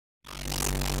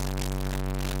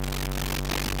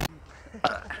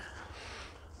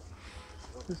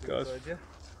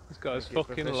This guy's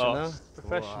fucking lost.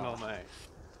 Professional, wow. Mate.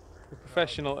 The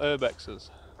professional Urbexers.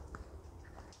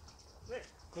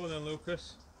 Go on then,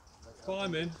 Lucas.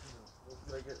 Climb in. We've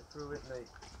got to get through it, mate.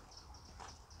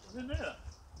 What's in there?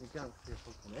 You can't see a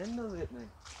fucking end of it, mate.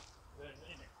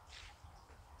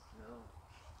 No.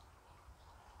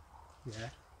 Yeah.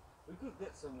 We could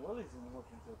get some woolies and walk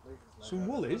into places like some that.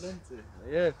 Woolies?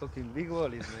 Yeah, fucking big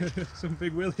woolies, mate. Some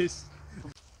big willies.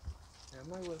 Yeah, I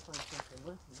might well find something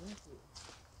worth it, isn't it?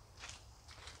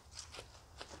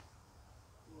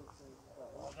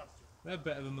 They're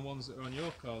better than the ones that are on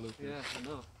your car, Lucas. Yeah, I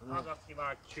know. I'll have to give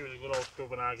my choosing good old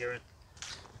scrub and arguing.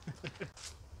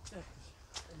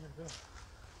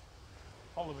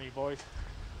 Follow me, boys.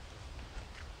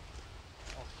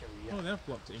 I'll show you. Oh, they've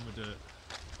blocked it in with dirt.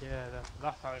 Yeah,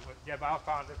 that's how it works. Yeah, but I'll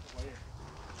find a different way.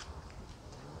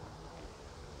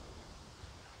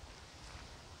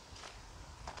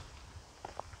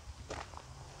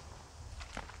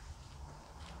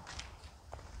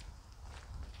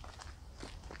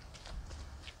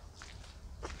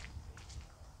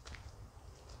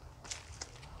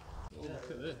 Oh,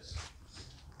 look at this.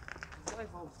 It's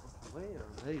like all fucking way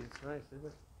around here. It's nice, isn't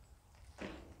it?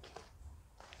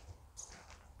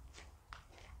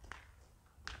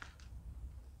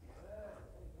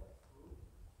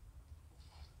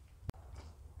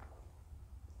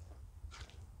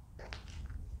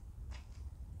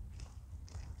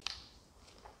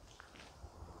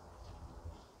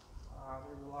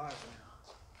 We're live now.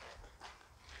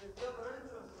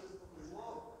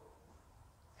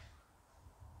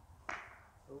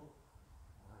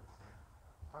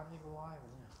 How do you go live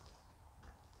in here?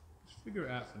 Just figure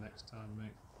it out for next time,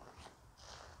 mate.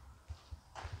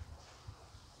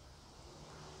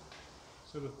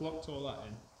 So we've blocked all that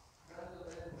in.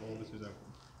 All this is open.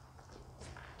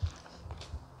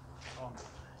 Oh.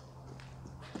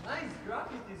 Nice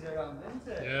graffitis around, isn't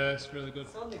it? Yeah, it's really good.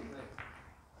 Sonic, mate.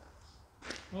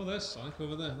 Oh, there's Sonic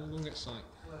over there. We'll go and get Sonic.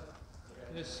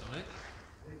 There's Sonic.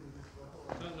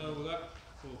 Don't know who that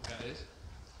cool cat is.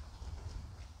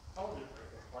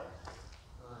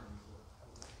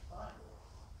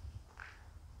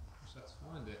 Just have to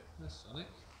find it. There's Sonic.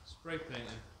 Spray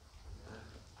painting.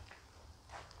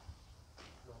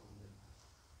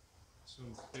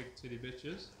 Some big titty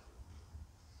bitches.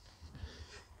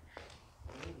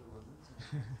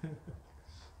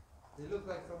 They look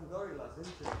like from Gorillas,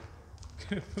 isn't they?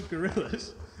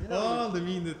 Gorillas? You know, oh, they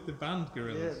mean the band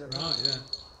Gorillas. Yeah, right, yeah.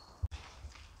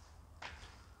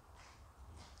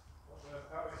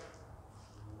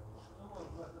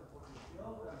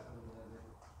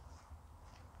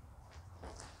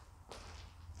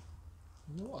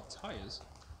 A lot of tyres.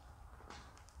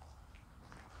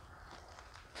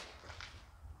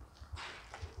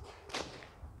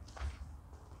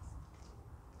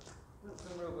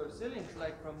 Some rubber ceilings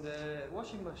like from the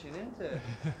washing machine, isn't it?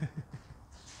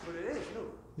 But it is,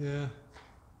 look. Yeah.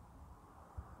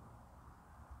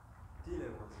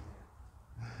 Dealer was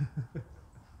here.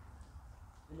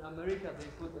 In America they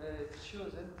put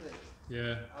shoes, isn't they?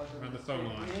 Yeah, around the phone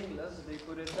line. In England they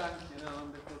put a tank, you know,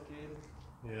 on the fucking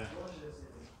Yeah. washes.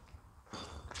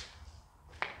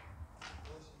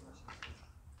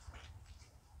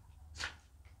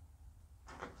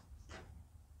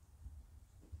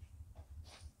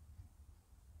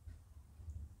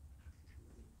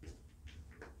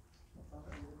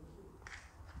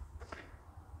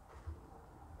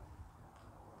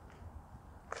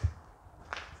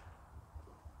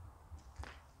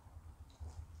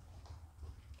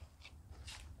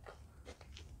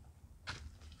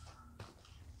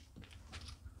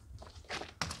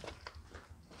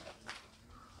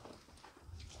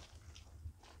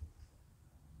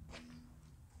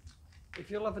 If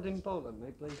you love it in Poland,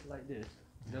 a place like this,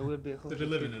 there will be a They're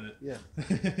living in it. Yeah.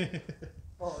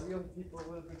 Oh, young people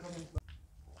will be coming.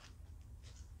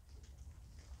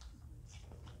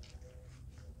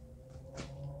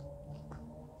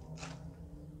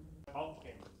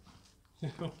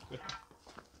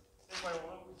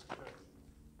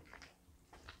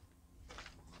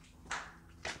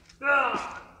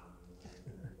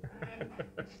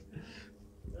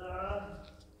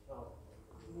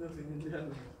 Nothing in there.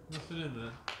 Nothing in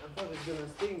there. I thought it's gonna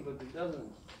sting, but it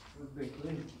doesn't. It's been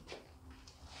clean.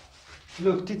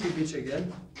 Look, titty bitch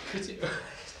again. Titty.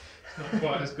 Not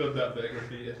quite as good that bit of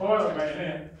graffiti. Toilet, mate,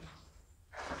 innit?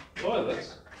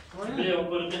 Toilets? Oh, yeah. They'll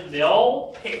put it in the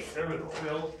old piss, there we go.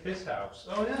 The old piss house.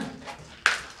 Oh yeah.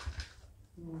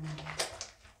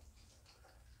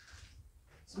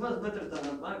 Smells better than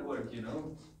at my work, you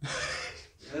know.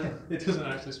 Yeah. It doesn't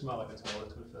actually smell like a toilet,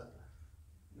 to be fair.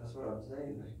 That's what I'm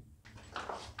saying, mate.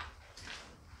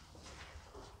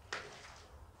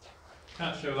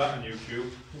 Can't show that on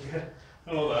YouTube.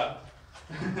 All that.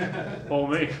 Or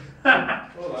me. All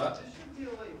that. It should be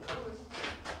alright.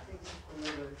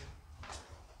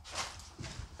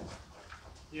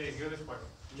 Yeah, you go this way.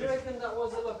 Do you reckon that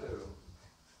was a locker room?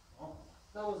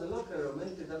 That was a locker room,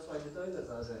 isn't it? That's why the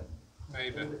toilets are there.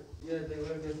 Maybe. Yeah, they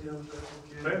were getting on the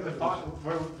Maybe the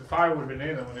fire would have been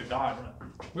in there when it died, wouldn't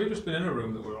it? We've just been in a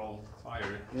room that we're all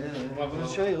fiery. Yeah, We'll have a I'll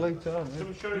look. show you later on. Can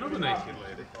we show you Another the naked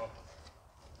lady.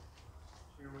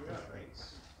 Here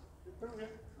we go.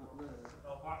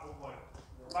 No, back one way.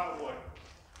 Back one way.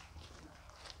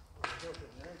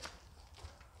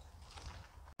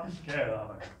 I'm scared,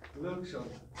 aren't I? Look, Sean.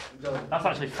 John. That's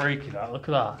actually freaky, that. Look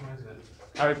at that. Where is it?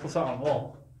 How he puts that on the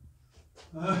wall.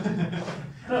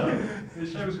 It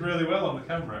shows really well on the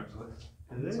camera, actually.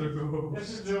 Is it? So cool. This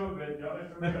is doing it, Johnny.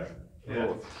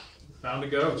 Yeah. Found a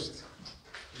ghost.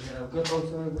 Yeah, I've got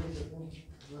also a bit of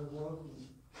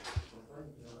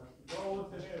Oh,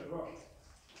 what's in here as well?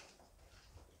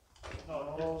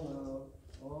 Oh, no.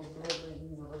 Oh, God, I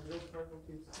didn't know that this person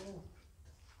keeps going.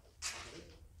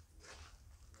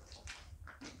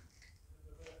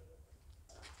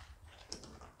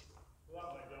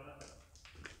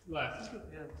 Left.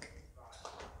 Yeah.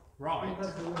 Right.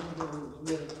 That's the one to go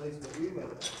near the place where we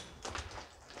went. This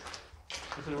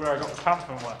is where I got the pants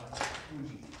from wet.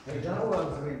 Hey, that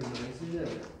one's really nice, isn't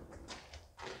it?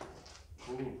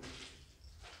 Cool.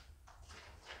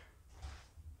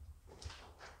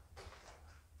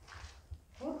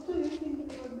 What do you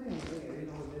think about men? You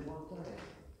know, they want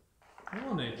that.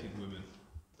 More naked women.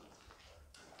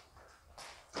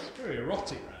 It's very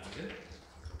erotic round here.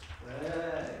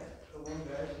 Hey, come on,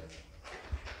 guys.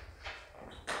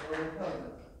 What are we calling it?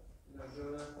 You know,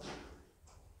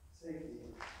 safety.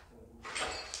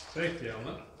 Safety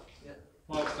helmet. Yeah.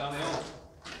 Marks down the hall.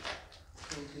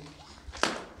 Safety.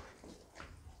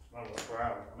 That was 4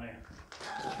 hours for me.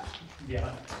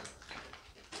 Yeah.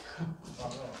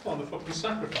 On the fucking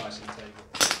sacrificing table.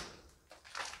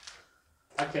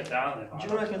 I get down there. Do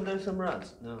you reckon there's some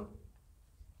rats? No.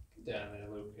 Get down there,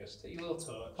 Lucas. Take your little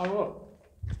torch. I will.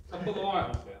 I'll put the light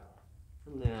on for you.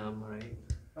 Yeah, I'm alright.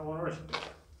 I want to risk it.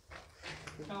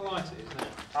 Look how light it is now.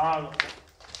 Ah,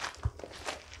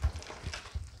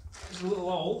 There's a little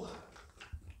hole.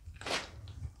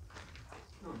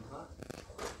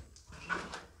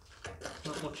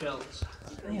 Not much else.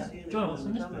 Yeah, John, what's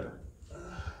in this bit?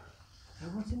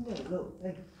 What's in there? Look,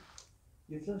 hey.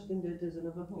 You flushed in there, there's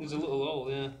another hole. There's a little hole,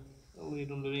 yeah. It'll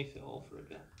lead underneath it all for a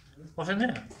bit. what's in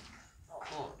there? Not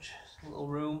much. It's a little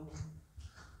room.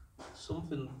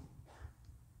 Something.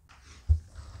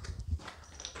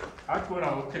 I'd go and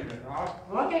have a look in there.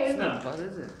 Will I get in there? What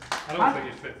is it? I don't think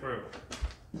you'd fit through.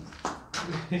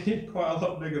 You're quite a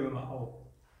lot bigger than that hole.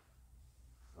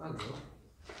 I don't know.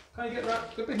 Can you get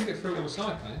that? Good thing you can get through on the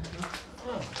side, can you? No?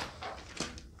 Oh.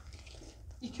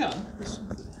 You can. There's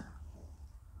something there.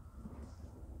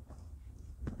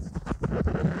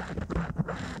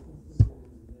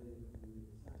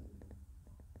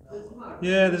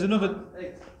 Yeah, there's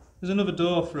another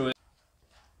door through it.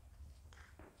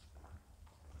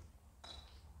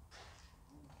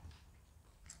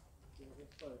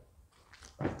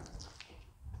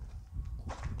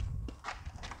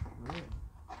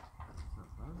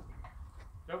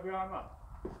 Don't behind that.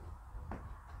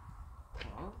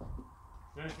 What?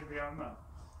 Don't you behind that?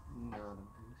 No,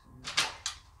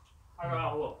 I gotta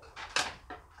have a look.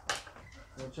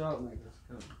 watch out, mate,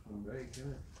 this can break,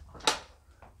 isn't it?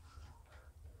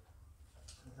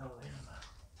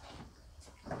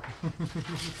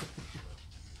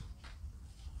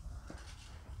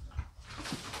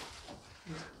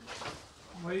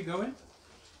 Where are you going?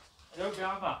 Don't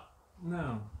behind that.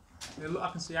 No. Yeah, look,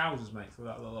 I can see houses, mate, through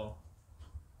that little hole.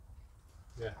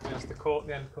 Yeah, that's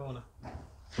the end corner.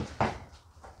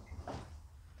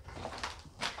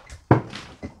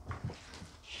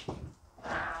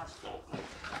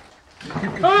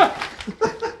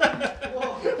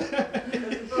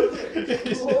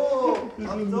 Oh,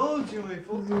 I told you, mate,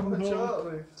 fucking watch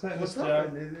out, mate. Take What's this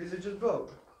happened? Is it just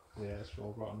broke? Yeah, it's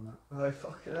all rotten, that. Oh,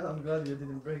 fucking hell, I'm glad you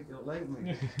didn't break your leg,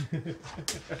 mate. Did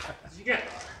you get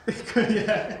that?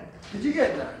 Yeah. Did you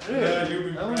get that? Yeah, you've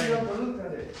been I want to praying. have a look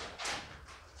at it.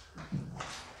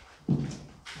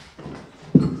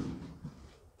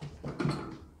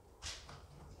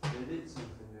 They did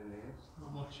something in here.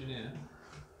 Not much in here.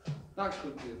 That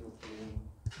could be a fucking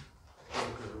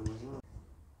locker room as well.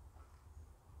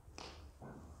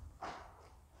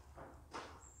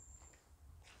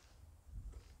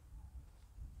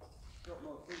 Got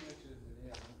more signatures in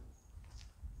here.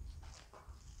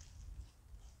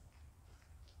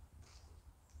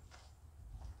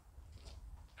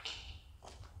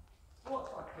 What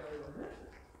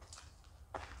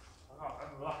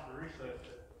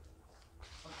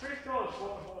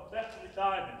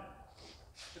diving.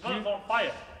 It's like it's on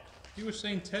fire. You were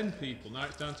saying 10 people, now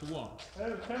it's down to 1.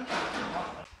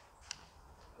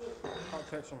 I'll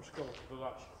take some skill to do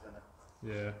that shit in it.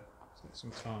 Yeah, take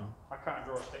some time. I can't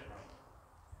draw a stick now.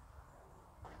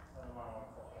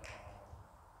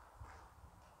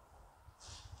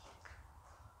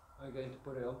 Are you going to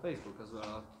put it on Facebook as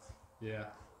well? Yeah,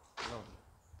 No.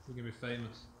 we're going to be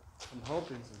famous. I'm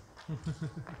hoping so.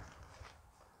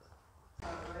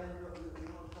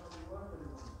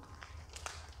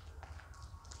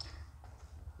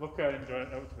 Look, I enjoy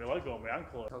it out to my leg or my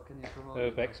ankle. How can you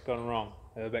promote Urbex gone wrong.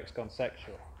 Urbex gone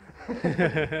sexual.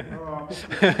 Oh,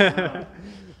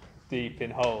 Deep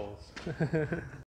in holes.